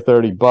 $20 or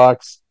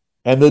 $30.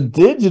 And the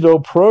digital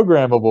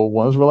programmable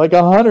ones were like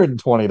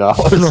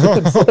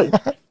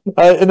 $120.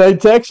 And I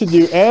texted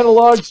you,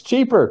 analog's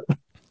cheaper.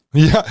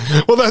 Yeah,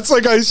 well, that's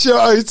like I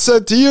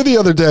said to you the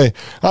other day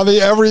on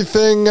the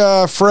Everything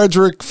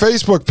Frederick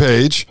Facebook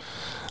page.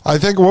 I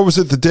think, what was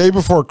it, the day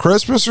before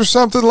Christmas or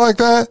something like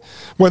that?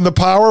 When the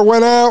power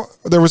went out,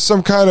 there was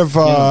some kind of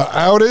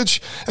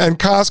outage, and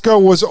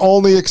Costco was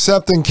only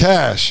accepting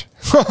cash.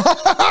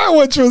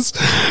 which was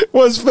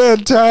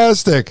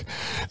fantastic.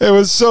 It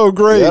was so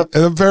great. Yep.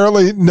 And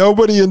apparently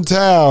nobody in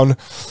town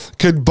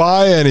could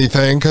buy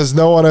anything because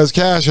no one has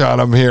cash on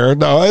them here.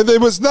 No,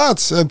 it was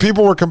nuts. And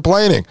people were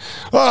complaining.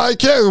 Oh, I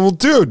can't. Well,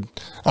 dude,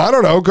 I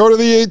don't know. Go to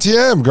the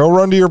ATM. Go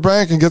run to your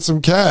bank and get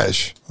some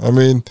cash. I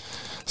mean,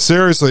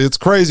 seriously, it's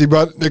crazy,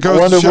 but it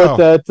goes to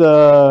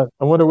show.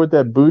 I wonder what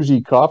that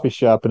bougie coffee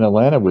shop in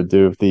Atlanta would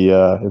do if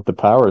the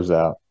power's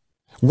out.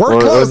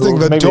 We're closing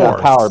the doors. Maybe not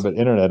power, but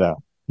internet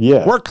out.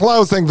 Yeah. We're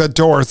closing the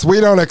doors.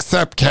 We don't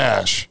accept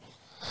cash.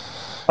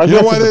 I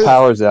guess if the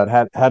power's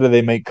out, how do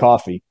they make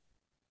coffee?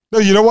 No,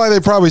 you know why they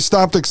probably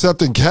stopped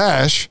accepting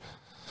cash?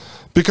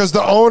 Because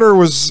the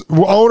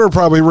owner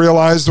probably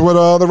realized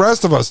what the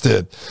rest of us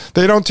did.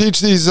 They don't teach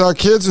these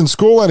kids in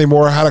school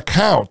anymore how to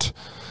count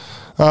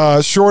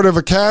short of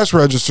a cash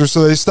register,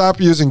 so they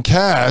stopped using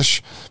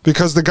cash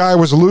because the guy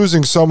was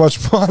losing so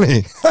much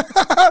money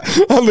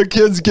on the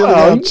kids giving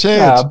out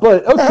change. Yeah,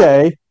 but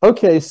okay.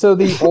 So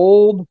the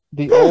old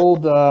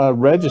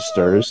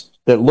registers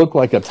that look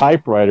like a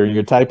typewriter,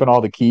 you're typing all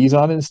the keys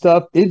on and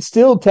stuff. It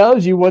still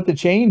tells you what the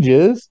change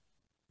is.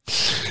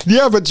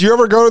 Yeah, but do you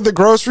ever go to the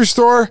grocery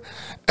store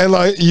and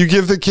like you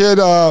give the kid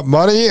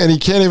money and he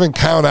can't even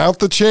count out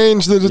the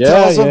change that it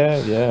tells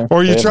him? Yeah.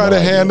 Or you try to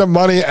hand him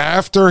money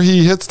after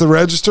he hits the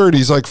register and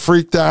he's like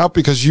freaked out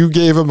because you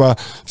gave him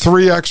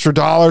 $3 extra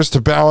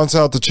to balance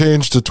out the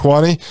change to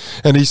 20,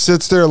 and he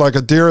sits there like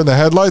a deer in the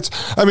headlights.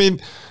 I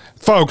mean,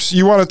 folks,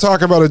 you want to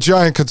talk about a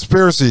giant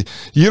conspiracy.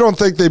 You don't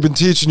think they've been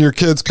teaching your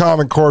kids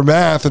Common Core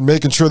math and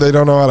making sure they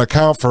don't know how to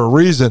count for a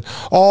reason.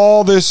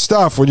 All this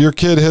stuff, when your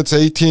kid hits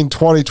 18,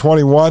 20,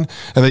 21,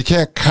 and they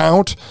can't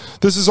count,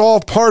 this is all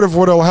part of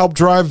what will help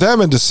drive them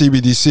into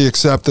CBDC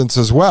acceptance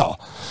as well.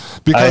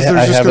 Because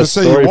they're just going to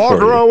say, you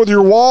walk around with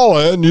your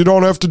wallet and you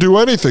don't have to do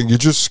anything. You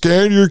just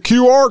scan your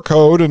QR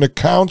code and it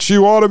counts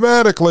you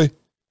automatically.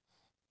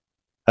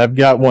 I've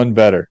got one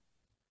better.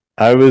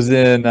 I was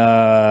it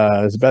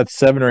was about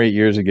 7 or 8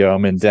 years ago.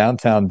 I'm in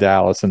downtown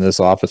Dallas in this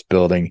office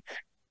building.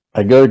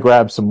 I go to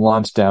grab some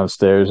lunch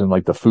downstairs in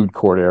like the food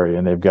court area,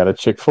 and they've got a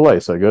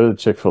Chick-fil-A. So I go to the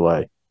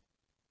Chick-fil-A.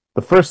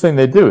 The first thing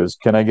they do is,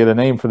 can I get a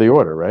name for the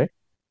order, right?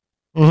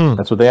 Mm-hmm.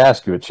 That's what they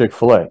ask you at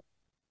Chick-fil-A.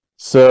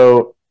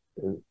 So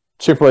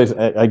Chick-fil-A's,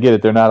 I get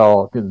it, they're not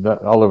all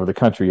over the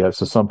country yet,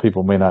 so some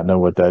people may not know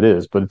what that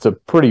is, but it's a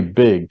pretty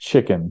big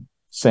chicken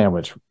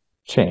sandwich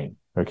chain,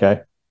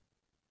 okay?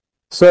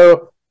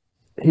 So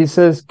he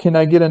says, can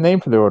I get a name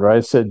for the order?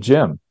 I said,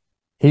 Jim.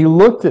 He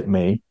looked at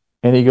me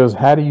and he goes,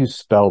 how do you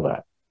spell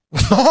that?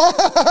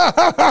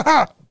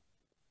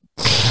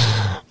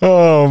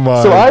 Oh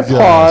my! So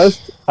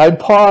I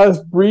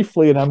paused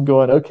briefly and I'm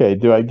going, okay,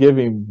 do I give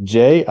him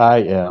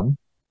JIM,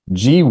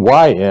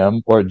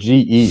 GYM, or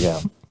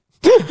GEM?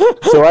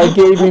 So I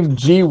gave him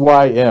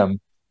GYM,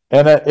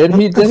 and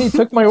he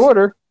took my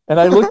order, and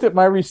I looked at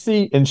my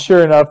receipt, and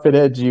sure enough, it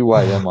had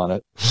GYM on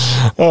it.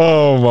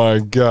 Oh my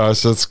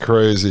gosh, that's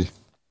crazy.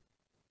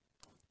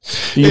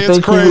 Do you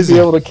think he would be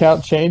able to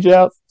count change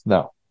out?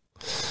 No.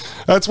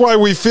 That's why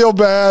we feel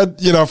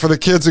bad, for the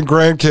kids and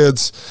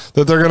grandkids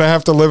that they're going to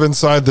have to live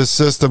inside this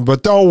system.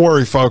 But don't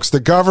worry, folks. The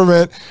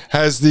government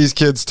has these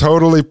kids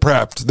totally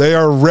prepped. They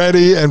are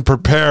ready and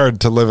prepared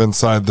to live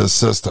inside this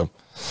system.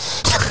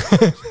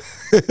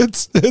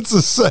 It's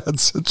a sad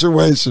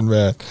situation,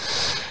 man.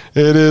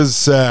 It is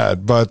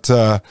sad, but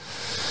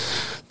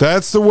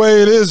that's the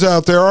way it is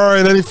out there. All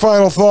right, any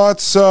final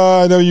thoughts?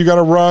 I know you got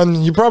to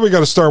run. You probably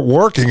got to start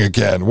working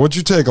again. Would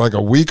you take like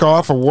a week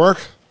off of work?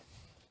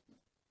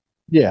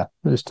 Yeah,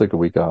 I just took a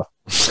week off.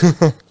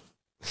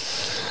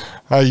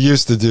 I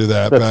used to do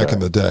that back in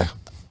the day.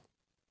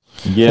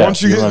 Yeah.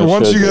 Once you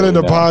get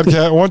into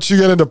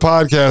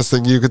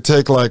podcasting, you could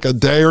take like a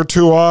day or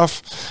two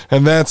off,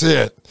 and that's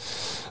it.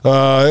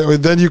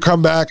 Then you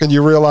come back and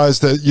you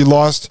realize that you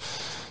lost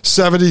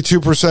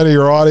 72% of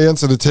your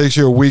audience, and it takes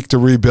you a week to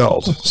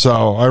rebuild.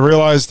 So I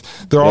realized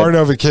there are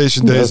no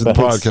vacation days in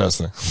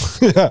podcasting.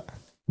 Yeah.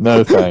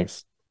 No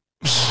thanks.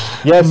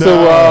 Yeah.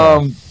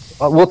 So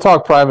we'll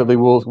talk privately.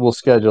 We'll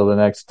schedule the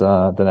next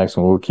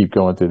one. We'll keep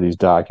going through these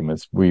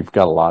documents. We've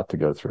got a lot to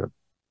go through.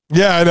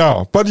 Yeah, I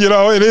know. But,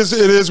 it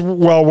is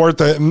well worth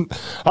it. And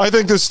I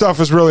think this stuff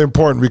is really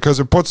important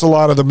because it puts a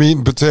lot of the meat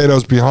and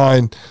potatoes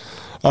behind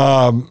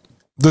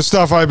the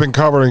stuff I've been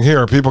covering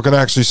here. People can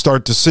actually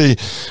start to see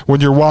when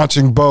you're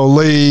watching Bo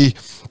Lee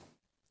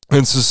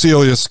and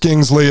Cecilia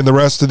Skingsley and the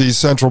rest of these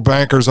central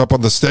bankers up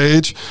on the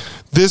stage.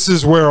 This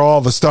is where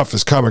all the stuff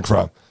is coming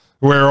from,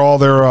 where all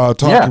their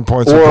talking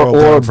points are boiled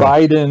down from.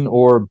 Biden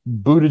or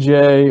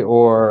Buttigieg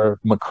or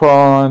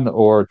Macron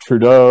or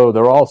Trudeau.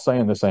 They're all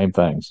saying the same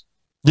things.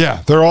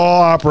 Yeah, they're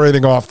all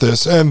operating off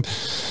this. And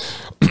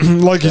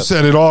like you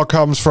said, it all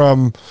comes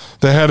from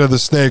the head of the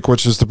snake,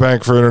 which is the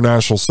Bank for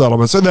International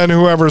Settlements. And then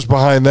whoever's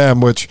behind them,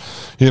 which,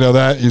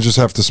 that you just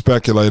have to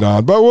speculate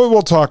on. But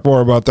we'll talk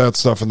more about that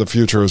stuff in the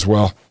future as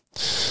well.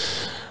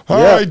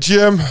 All right,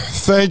 Jim,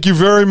 thank you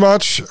very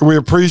much. We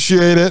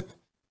appreciate it.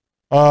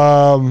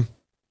 And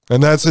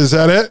is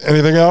that it?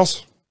 Anything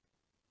else?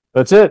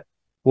 That's it.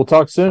 We'll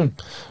talk soon.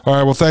 All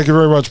right. Well, thank you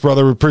very much,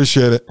 brother. We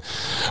appreciate it.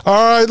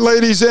 All right,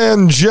 ladies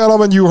and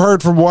gentlemen, you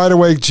heard from Wide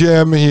Awake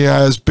Jim. He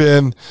has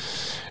been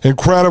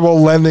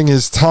incredible lending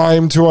his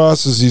time to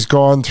us as he's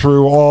gone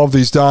through all of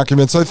these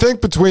documents. I think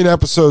between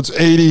episodes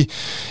 80,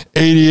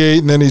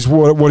 88, and then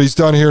what he's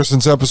done here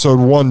since episode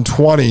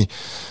 120,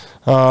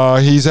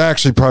 he's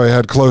actually probably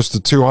had close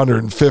to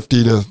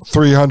 250 to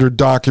 300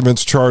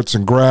 documents, charts,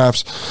 and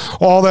graphs.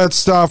 All that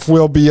stuff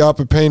will be up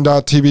at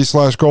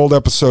pain.tv/gold.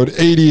 Episode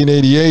 80 and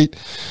 88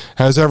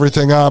 has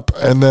everything up.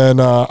 And then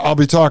I'll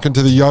be talking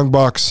to the Young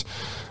Bucks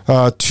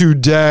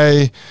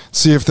today,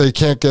 see if they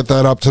can't get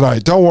that up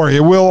tonight. Don't worry, it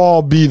will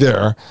all be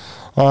there.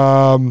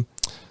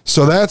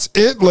 So that's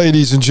it,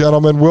 ladies and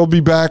gentlemen. We'll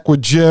be back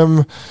with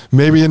Jim,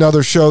 maybe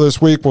another show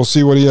this week. We'll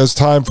see what he has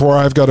time for.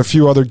 I've got a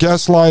few other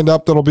guests lined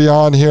up that'll be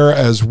on here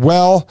as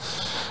well.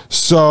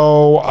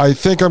 So I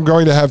think I'm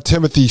going to have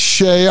Timothy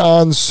Shea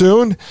on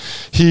soon.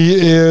 He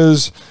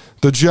is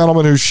the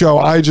gentleman whose show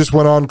I just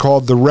went on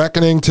called The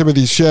Reckoning.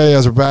 Timothy Shea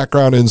has a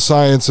background in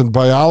science and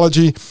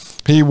biology.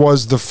 He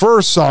was the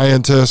first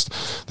scientist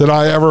that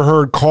I ever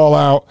heard call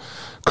out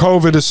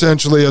COVID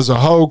essentially as a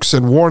hoax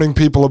and warning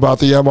people about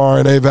the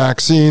mRNA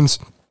vaccines.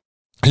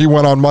 He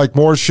went on Mike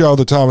Moore's show,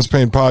 the Thomas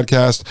Paine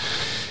podcast,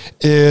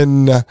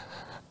 in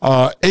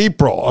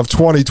April of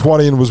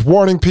 2020 and was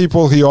warning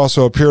people. He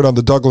also appeared on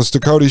the Douglas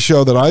Ducote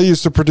show that I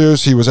used to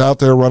produce. He was out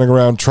there running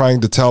around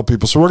trying to tell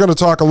people. So we're going to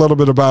talk a little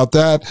bit about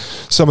that,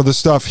 some of the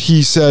stuff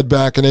he said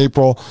back in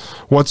April,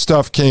 what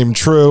stuff came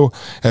true,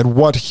 and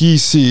what he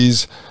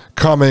sees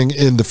coming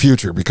in the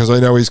future, because I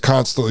know he's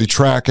constantly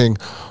tracking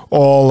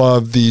all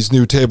of these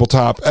new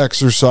tabletop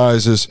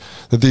exercises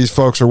that these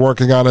folks are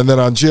working on. And then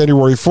on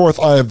January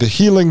 4th, I have the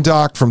Healing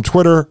Doc from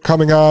Twitter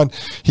coming on.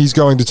 He's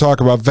going to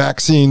talk about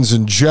vaccines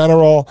in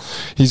general.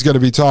 He's going to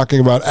be talking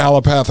about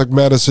allopathic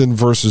medicine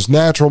versus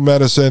natural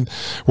medicine.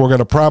 We're going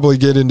to probably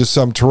get into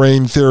some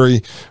terrain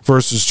theory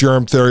versus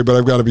germ theory, but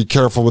I've got to be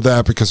careful with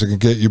that because it can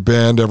get you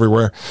banned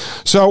everywhere.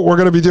 So we're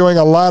going to be doing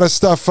a lot of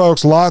stuff,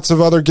 folks. Lots of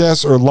other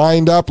guests are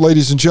lined up.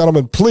 Ladies and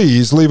gentlemen,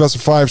 please leave us a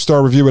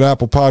 5-star review at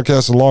Apple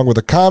Podcasts along with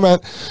a comment.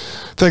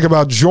 Think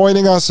about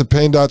joining us at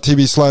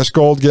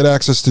pain.tv/gold. Get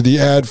access to the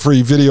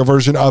ad-free video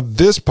version of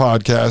this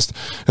podcast,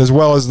 as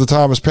well as the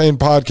Thomas Paine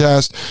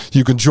podcast.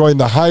 You can join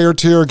the higher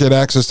tier, get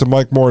access to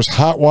Mike Moore's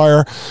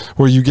Hotwire,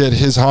 where you get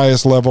his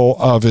highest level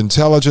of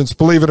intelligence.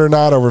 Believe it or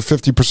not, over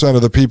 50%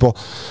 of the people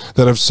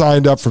that have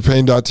signed up for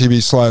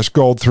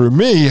pain.tv/gold through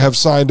me have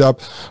signed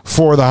up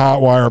for the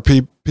Hotwire.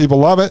 People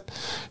love it.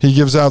 He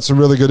gives out some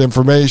really good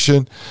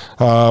information,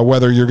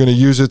 whether you're going to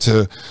use it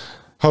to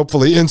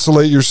hopefully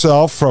insulate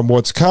yourself from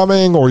what's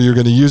coming, or you're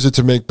going to use it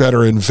to make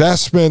better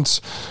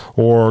investments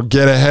or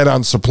get ahead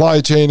on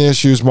supply chain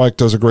issues. Mike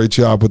does a great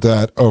job with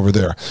that over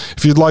there.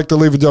 If you'd like to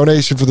leave a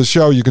donation for the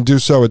show, you can do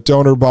so at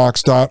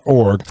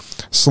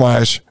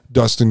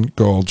donorbox.org/Dustin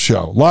Gold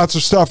Show. Lots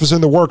of stuff is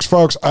in the works,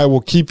 folks. I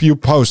will keep you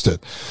posted.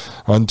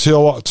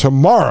 Until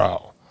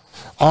tomorrow,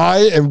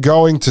 I am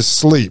going to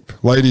sleep.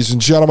 Ladies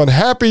and gentlemen,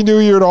 Happy New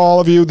Year to all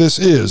of you. This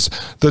is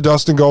the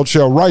Dustin Gold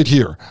Show right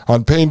here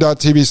on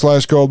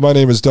pain.tv/gold. My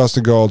name is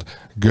Dustin Gold.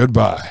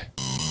 Goodbye.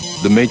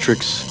 The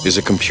Matrix is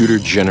a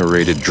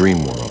computer-generated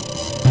dream world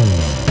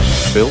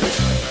built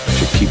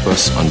to keep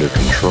us under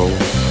control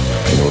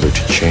in order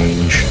to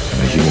change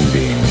a human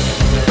being.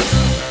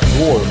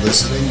 You're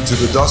listening to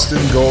the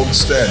Dustin Gold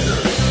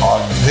Standard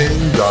on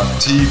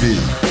pain.tv.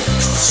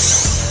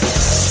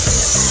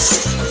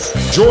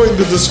 Join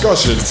the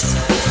discussion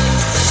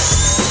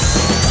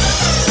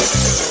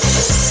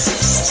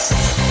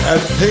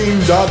at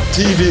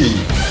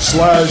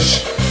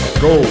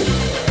pain.tv/gold.